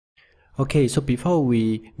Okay, so before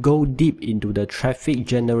we go deep into the traffic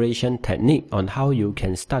generation technique on how you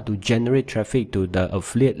can start to generate traffic to the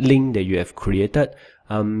affiliate link that you have created,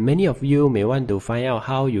 many of you may want to find out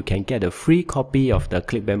how you can get a free copy of the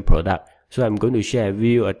Clickbank product. So I'm going to share with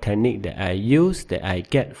you a technique that I use, that I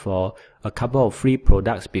get for a couple of free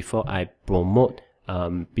products before I promote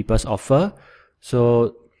people's offer.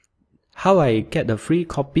 So how I get a free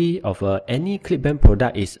copy of any Clickbank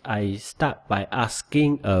product is I start by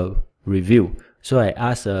asking a review. So I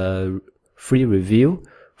ask a free review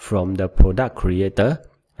from the product creator.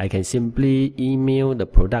 I can simply email the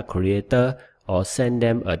product creator or send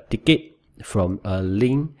them a ticket from a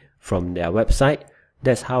link from their website.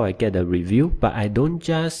 That's how I get a review, but I don't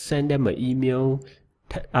just send them an email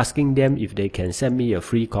asking them if they can send me a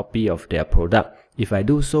free copy of their product. If I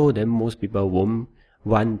do so, then most people won't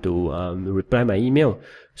want to reply my email.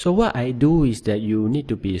 So what I do is that you need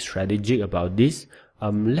to be strategic about this.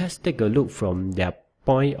 Let's take a look from their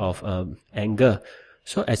point of angle.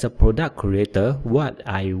 So as a product creator, what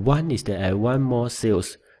I want is that I want more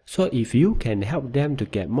sales. So if you can help them to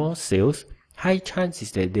get more sales, high chance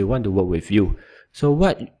is that they want to work with you. So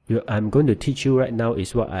what I'm going to teach you right now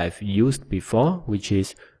is what I've used before, which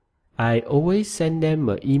is I always send them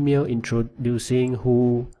an email introducing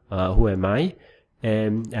who am I,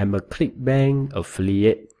 and I'm a Clickbank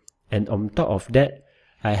affiliate. And on top of that,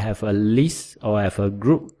 I have a list, or I have a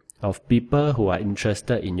group of people who are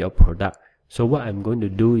interested in your product. So what I'm going to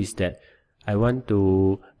do is that I want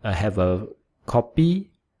to have a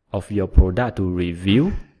copy of your product to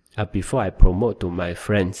review before I promote to my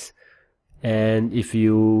friends. And if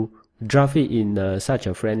you draft it in such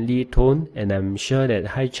a friendly tone, and I'm sure that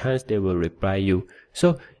high chance they will reply you.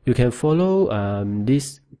 So you can follow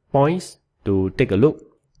these points to take a look.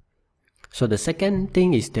 So the second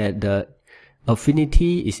thing is that the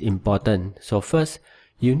affinity is important. So first,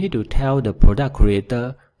 you need to tell the product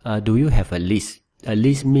creator, do you have a list? A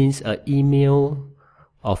list means an email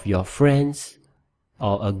of your friends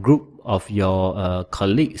or a group of your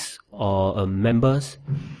colleagues or members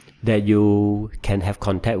that you can have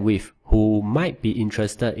contact with who might be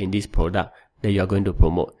interested in this product that you are going to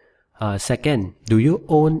promote. Second, do you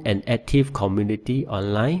own an active community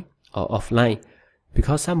online or offline?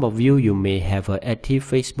 Because some of you may have an active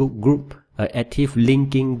Facebook group, an active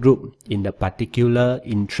LinkedIn group in the particular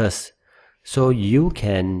interest. So you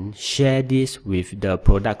can share this with the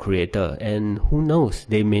product creator, and who knows,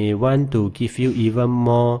 they may want to give you even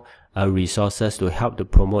more resources to help to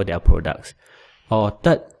promote their products. Or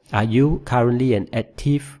third, are you currently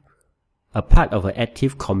a part of an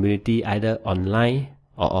active community, either online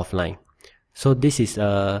or offline? So this is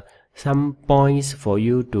some points for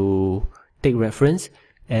you to take reference,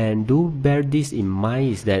 and do bear this in mind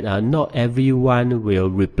is that not everyone will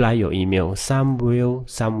reply your email. Some will,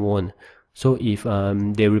 some won't. So if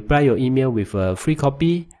they reply your email with a free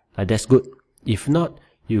copy, that's good. If not,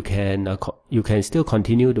 you can still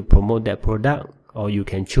continue to promote that product, or you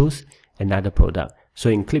can choose another product. So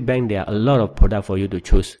in Clickbank, there are a lot of products for you to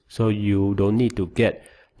choose. So you don't need to get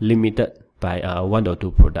limited by one or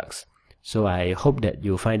two products. So I hope that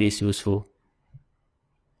you find this useful.